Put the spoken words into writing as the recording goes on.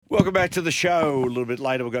Welcome back to the show. A little bit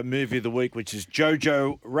later, we've got Movie of the Week, which is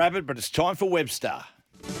Jojo Rabbit, but it's time for Webster.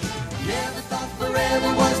 Never thought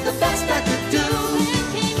forever was the best I could do.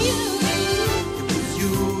 It was you,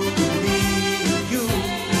 me, you.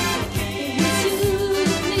 It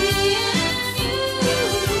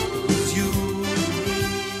was you,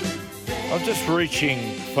 me. I'm just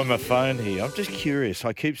reaching for my phone here. I'm just curious.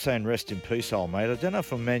 I keep saying rest in peace, old mate. I don't know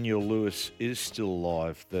if Emmanuel Lewis is still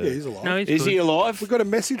alive. Yeah, he's alive. No, he's Is he good. alive? We got a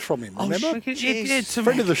message from him, remember? It's a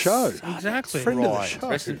Friend of the show. Exactly. Friend of the Right. show.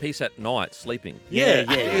 Rest in peace at night, sleeping. Yeah,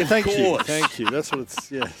 Thank of you. course. Thank you. That's what it's,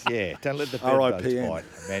 yeah. Yeah, don't let the R.I.P. bedbugs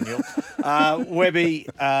bite, Emmanuel. Webby,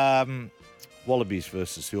 Wallabies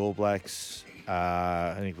versus the All Blacks.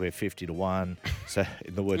 I think we're 50-1. So,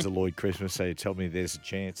 in the words of Lloyd Christmas, so you tell me there's a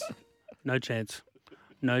chance. No chance.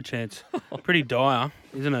 No chance. Pretty dire,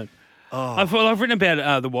 isn't it? Oh. I've written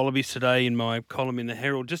about the Wallabies today in my column in the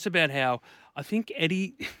Herald, just about how I think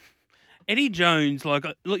Eddie Jones, like,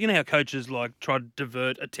 you know how coaches like try to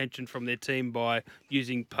divert attention from their team by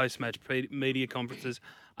using post-match media conferences.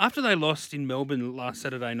 After they lost in Melbourne last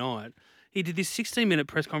Saturday night, he did this 16-minute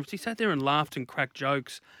press conference. He sat there and laughed and cracked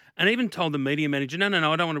jokes and even told the media manager, no,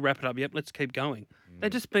 I don't want to wrap it up yet. Let's keep going.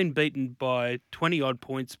 They've just been beaten by 20-odd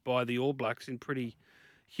points by the All Blacks in pretty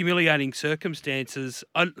humiliating circumstances.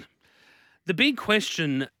 The big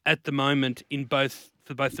question at the moment for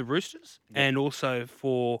both the Roosters and also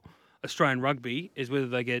for Australian rugby is whether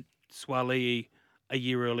they get Swalii a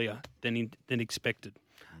year earlier than expected.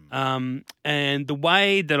 And the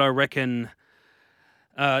way that I reckon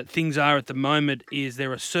things are at the moment is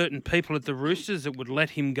there are certain people at the Roosters that would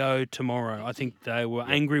let him go tomorrow. I think they were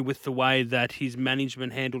angry with the way that his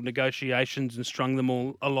management handled negotiations and strung them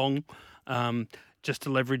all along just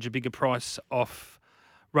to leverage a bigger price off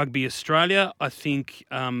Rugby Australia. I think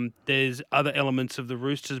there's other elements of the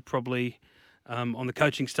Roosters probably on the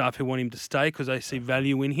coaching staff who want him to stay because they see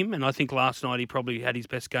value in him. And I think last night he probably had his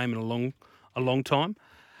best game in a long time.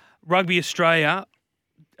 Rugby Australia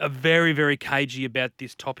are very, very cagey about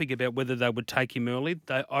this topic, about whether they would take him early.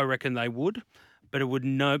 I reckon they would, but it would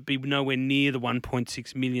be nowhere near the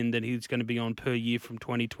 1.6 million that he's going to be on per year from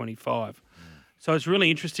 2025. So it's a really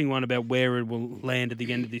interesting one about where it will land at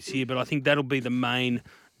the end of this year, but I think that'll be the main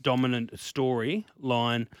dominant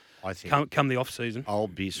storyline come the off-season. I'll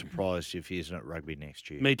be surprised if he isn't at rugby next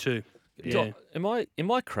year. Me too. Yeah. Am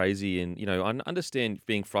I crazy? And I understand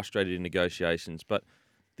being frustrated in negotiations, but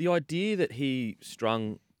the idea that he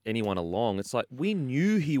strung anyone along, it's like we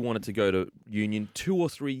knew he wanted to go to Union 2 or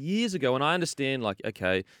 3 years ago, and I understand, like,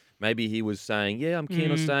 okay, maybe he was saying, yeah, I'm keen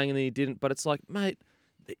on staying, and then he didn't. But it's like, mate,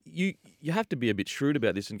 you have to be a bit shrewd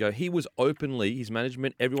about this and go, he was openly, his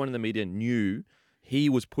management, everyone in the media knew he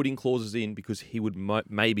was putting clauses in because he would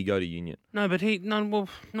maybe go to Union. No, but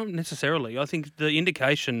not necessarily. I think the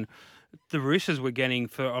indication the Roosters were getting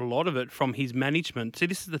for a lot of it from his management. See,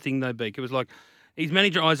 this is the thing though, Beak. It was like his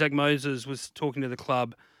manager, Isaac Moses, was talking to the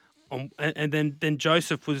club and then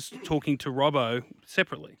Joseph was talking to Robbo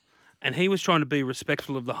separately. And he was trying to be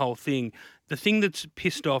respectful of the whole thing. The thing that's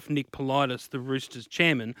pissed off Nick Politis, the Roosters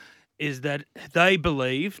chairman, is that they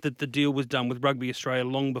believe that the deal was done with Rugby Australia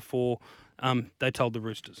long before they told the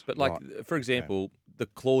Roosters. But for example, the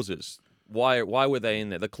clauses, why were they in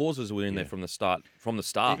there? The clauses were in there from the start. So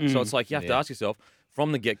it's like you have to ask yourself,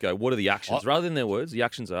 from the get-go, what are the actions? Rather than their words, the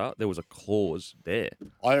actions are there was a clause there.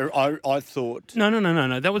 I thought No.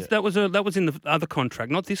 That was in the other contract,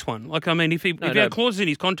 not this one. Like, I mean, if he had clauses in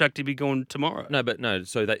his contract, he'd be going tomorrow. No.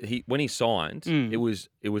 So that when he signed, it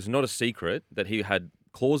was not a secret that he had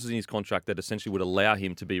clauses in his contract that essentially would allow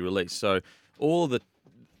him to be released. So all the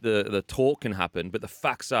talk can happen, but the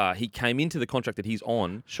facts are he came into the contract that he's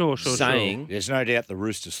on saying there's no doubt the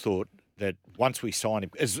Roosters thought that once we sign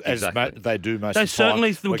him, as they do most they of the time.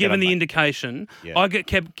 certainly were given the indication. Yeah. I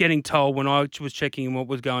kept getting told when I was checking what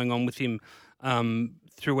was going on with him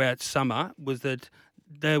throughout summer was that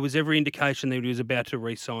there was every indication that he was about to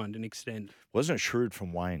re-sign and extend. Wasn't it shrewd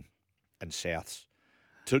from Wayne and Souths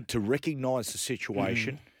to recognise the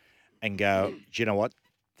situation and go, do you know what,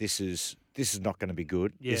 this is not going to be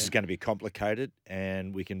good. Yeah. This is going to be complicated,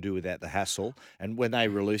 and we can do without the hassle. And when they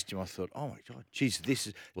released him, I thought, oh my God, geez, this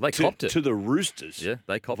is they copped it to the Roosters. Yeah,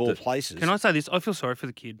 they copped of all it. places. Can I say this? I feel sorry for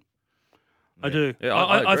the kid. I do. Yeah,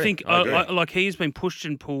 I agree. think I agree. like he's been pushed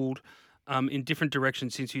and pulled in different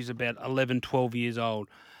directions since he was about 11, 12 years old.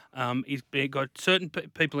 He's got certain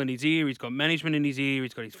people in his ear. He's got management in his ear.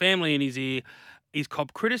 He's got his family in his ear. He's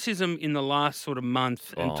copped criticism in the last sort of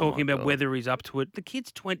month and talking about whether he's up to it. The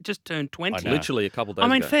kid's just turned 20. Literally a couple of days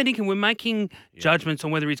ago. fair dinkum, we're making judgments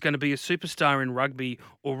on whether he's going to be a superstar in rugby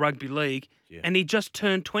or rugby league, and he just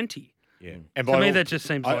turned 20. Yeah. Mm. And To by me, all- that just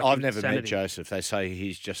seems like I've never met insanity. Joseph. They say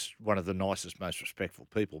he's just one of the nicest, most respectful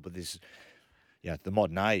people. But this, the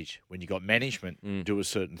modern age, when you got management do a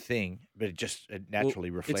certain thing, but it naturally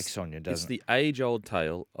reflects on you, It's doesn't it? the age-old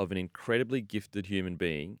tale of an incredibly gifted human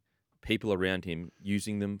being, people around him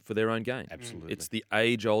using them for their own gain. Absolutely. It's the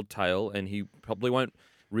age-old tale, and he probably won't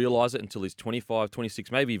realise it until he's 25,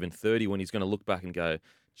 26, maybe even 30, when he's going to look back and go,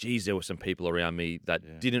 geez, there were some people around me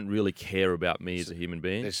that didn't really care about me as a human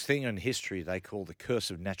being. There's a thing in history they call the curse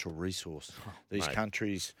of natural resource. These mate.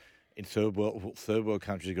 countries, in third world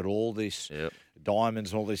countries, have got all this Yep.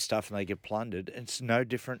 diamonds and all this stuff, and they get plundered. And it's no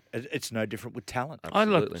different. It's no different with talent. I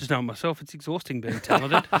like Absolutely. just know myself. It's exhausting being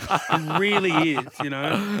talented. It really is.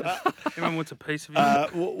 Everyone wants a piece of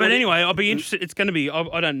you. But anyway, I'll be interested. It's going to be.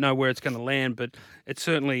 I don't know where it's going to land, but it's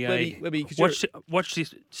certainly Webby, 'cause watch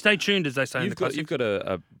this. Stay tuned, as they say in the You've got classics.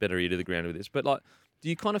 a better ear to the ground with this, but like, do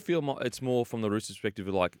you kind of feel it's more from the Roosters' perspective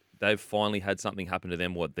of like they've finally had something happen to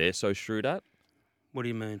them? What they're so shrewd at? What do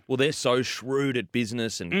you mean? Well, they're so shrewd at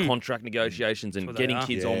business and contract negotiations and That's what they getting are.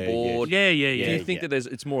 kids Yeah, on yeah. board. Yeah. Do you think that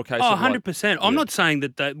it's more a case Oh, of like, 100%. I'm Yeah. not saying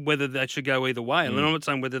that whether they should go either way. And I'm not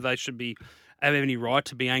saying whether they should have any right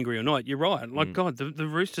to be angry or not. You're right. Like, God, the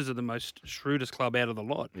Roosters are the most shrewdest club out of the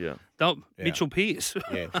lot. Yeah. Mitchell Pearce.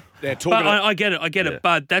 Yeah, they're But talking. I get it. Yeah.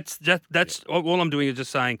 But that's all I'm doing is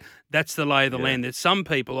just saying that's the lay of the land. There's some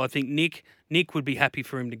people, I think Nick would be happy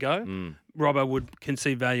for him to go. Robbo would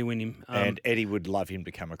conceive value in him. and Eddie would love him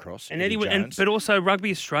to come across. And Eddie would, but also Rugby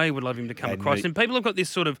Australia would love him to come And across. me- And people have got this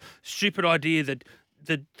sort of stupid idea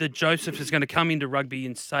that Joseph is going to come into rugby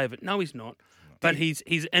and save it. No, he's not. But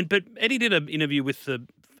but Eddie did an interview with the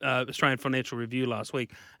Australian Financial Review last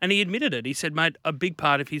week, and he admitted it. He said, "Mate, a big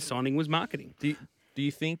part of his signing was marketing." Do you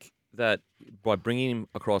think that by bringing him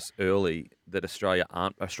across early, that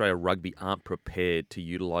Australia Rugby aren't prepared to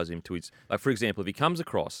utilise him to his like? For example, if he comes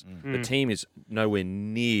across, the team is nowhere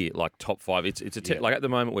near like top 5. It's like at the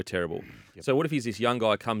moment we're terrible. So what if he's this young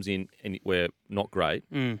guy comes in and we're not great?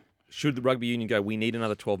 Should the rugby union go, we need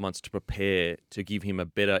another 12 months to prepare to give him a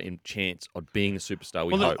better chance of being a superstar?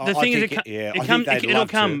 We hope. The I thing is, think I think comes. they'd It'll love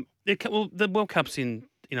to. come. Well, the World Cup's in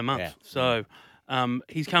a month, Yeah. so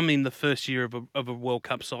he's come in the first year of a World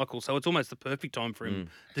Cup cycle. So it's almost the perfect time for him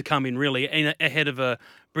to come in, really, ahead of a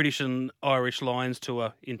British and Irish Lions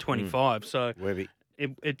tour in 25. So Webby,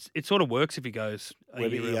 it sort of works if he goes a year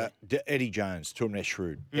Webby, early. Eddie Jones, to him they're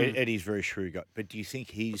shrewd. Eddie's very shrewd guy. But do you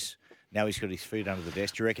think now he's got his feet under the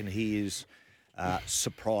desk? Do you reckon he is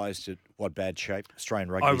surprised at what bad shape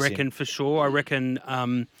Australian rugby I is in? reckon for sure. I reckon.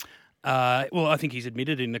 Well, I think he's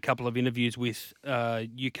admitted in a couple of interviews with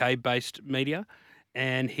UK-based media,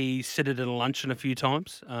 and he said it at a luncheon a few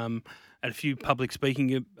times. At a few public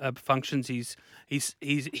speaking functions, he's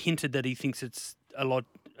hinted that he thinks it's a lot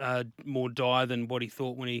more dire than what he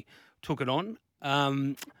thought when he took it on.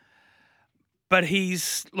 But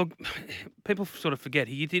people sort of forget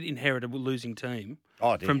he did inherit a losing team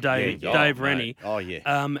from Dave Rennie. Oh,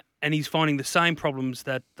 yeah. And he's finding the same problems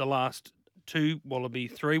that the last three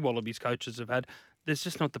Wallabies coaches have had. There's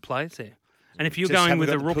just not the players there. And if you're Just going haven't with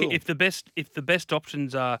got a the rookie, pool. if the best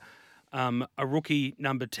options are a rookie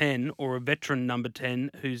number 10 or a veteran number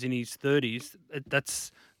 10 who's in his 30s,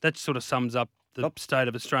 that sort of sums up the state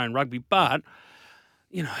of Australian rugby. But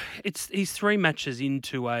he's 3 matches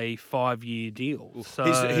into a 5-year deal. So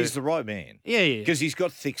He's the right man. yeah. Because he's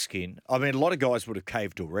got thick skin. I mean, a lot of guys would have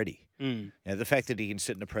caved already. Mm. Now, the fact that he can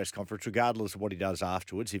sit in a press conference, regardless of what he does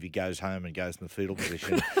afterwards, if he goes home and goes in the fetal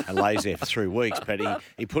position and lays there for 3 weeks, but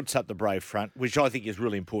he puts up the brave front, which I think is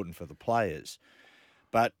really important for the players.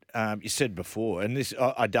 But you said before, and this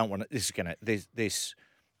I don't want to. This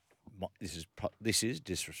is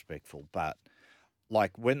disrespectful, but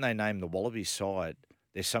like when they name the Wallabies side,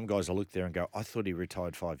 there's some guys I look there and go, I thought he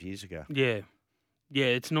retired 5 years ago. Yeah.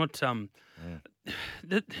 It's not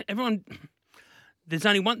everyone. There's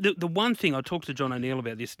only one. The one thing I talked to John O'Neill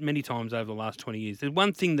about this many times over the last 20 years. There's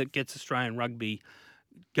one thing that gets Australian rugby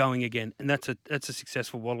going again, and that's a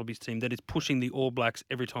successful Wallabies team that is pushing the All Blacks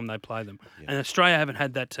every time they play them. Yeah. And Australia haven't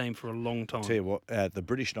had that team for a long time. Tell you what, the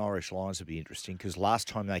British and Irish Lions would be interesting because last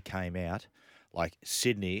time they came out, like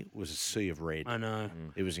Sydney was a sea of red. I know.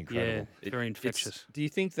 It was incredible. Yeah, very infectious. Do you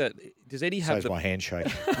think that does Eddie have So's my handshake.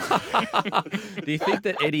 Do you think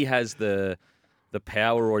that Eddie has the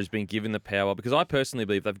power, or has been given the power? Because I personally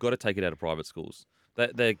believe they've got to take it out of private schools.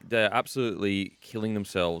 They're absolutely killing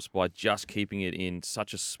themselves by just keeping it in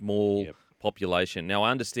such a small population. Now,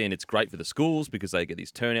 I understand it's great for the schools because they get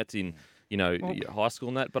these turnouts in, high school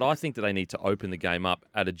and that. But I think that they need to open the game up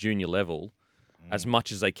at a junior level as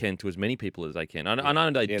much as they can to as many people as they can. I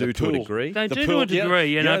know they Yeah, do the to a pool. degree. They The do pool, to a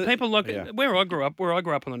degree, you know. People like yeah. where I grew up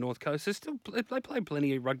on the North Coast. They play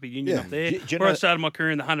plenty of rugby union Yeah. up there. Do you where I know- started my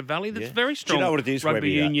career in the Hunter Valley, that's Yeah. very Do you strong. know what it is, rugby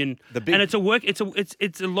Webby? union, The big- and it's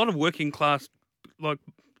a lot of working class. Like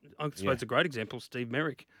I suppose a great example, Steve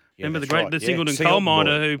Merrick. Yeah, Remember that's right. the Yeah, Singleton coal Singleton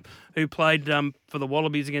miner boy. who played for the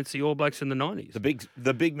Wallabies against the All Blacks in the 90s.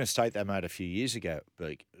 The big mistake they made a few years ago,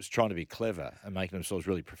 Beak, was trying to be clever and making themselves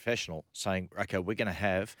really professional, saying, okay, we're going to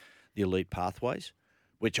have the elite pathways,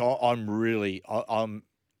 which I'm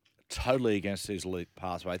totally against these elite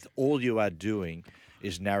pathways. All you are doing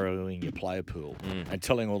is narrowing your player pool and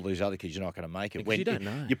telling all these other kids you're not going to make it. Because you don't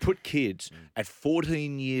know. You put kids at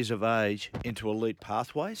 14 years of age into elite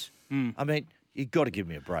pathways, I mean, you've got to give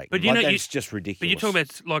me a break. But you know, that's just ridiculous. But you talk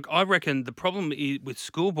about, like, I reckon the problem with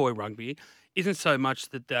schoolboy rugby isn't so much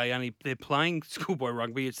that they're playing schoolboy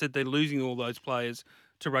rugby; it's that they're losing all those players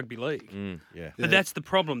to rugby league. Yeah. But that's the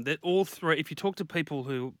problem. That all three, if you talk to people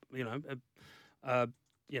who are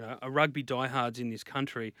rugby diehards in this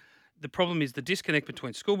country, the problem is the disconnect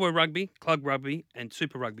between schoolboy rugby, club rugby, and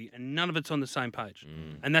super rugby, and none of it's on the same page.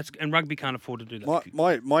 And rugby can't afford to do that.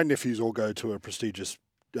 My nephews all go to a prestigious,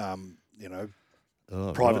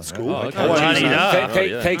 Oh, private right, school. right. okay. I won't Bloody use that.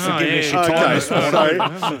 hell. Thanks for Oh, giving yeah. us your time Okay, this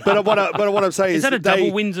morning. so, but what I'm saying Is is that a they,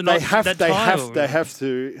 double Windsor they knot, have that they tie, have or- they have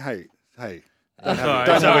to. Hey, Sorry, don't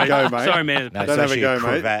have a go, mate. Sorry, man. No, it's Don't have a actually go, a mate.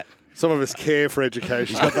 cravat. Some of us care for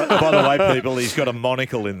education. By the way, people, he's got a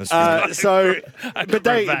monocle in the street.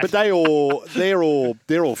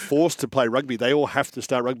 They're all forced to play rugby. They all have to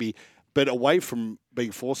start rugby, but away from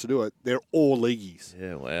being forced to do it, they're all leagueies.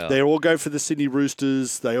 Yeah, wow. They all go for the Sydney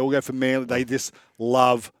Roosters. They all go for Manly. They just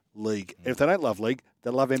love league. And if they don't love league, they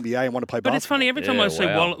love NBA and want to play But basketball. it's funny every time Yeah, I see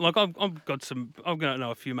wow. I've got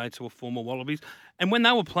know a few mates who are former Wallabies, and when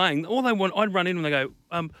they were playing, all they want, I'd run in and they go,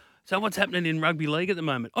 so what's happening in rugby league at the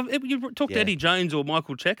moment? You talk to Eddie Jones or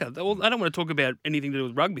Michael Checker, they don't want to talk about anything to do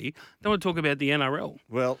with rugby. They want to talk about the NRL.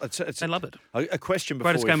 Well, They love it. A question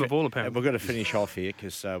before Greatest we game of all, apparently. and we're going to finish off here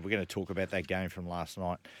because we're going to talk about that game from last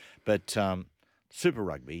night. But Super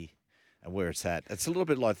Rugby and where it's at, it's a little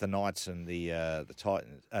bit like the Knights and the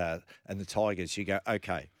Titans and the Tigers. You go,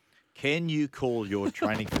 okay, can you call your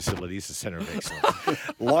training facilities the centre of excellence?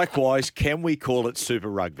 Likewise, can we call it Super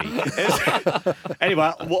Rugby?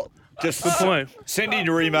 Anyway, just Good point. send in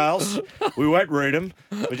your emails. We won't read them.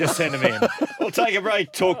 We just send them in. We'll take a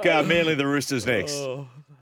break. Talk Manly the Roosters next.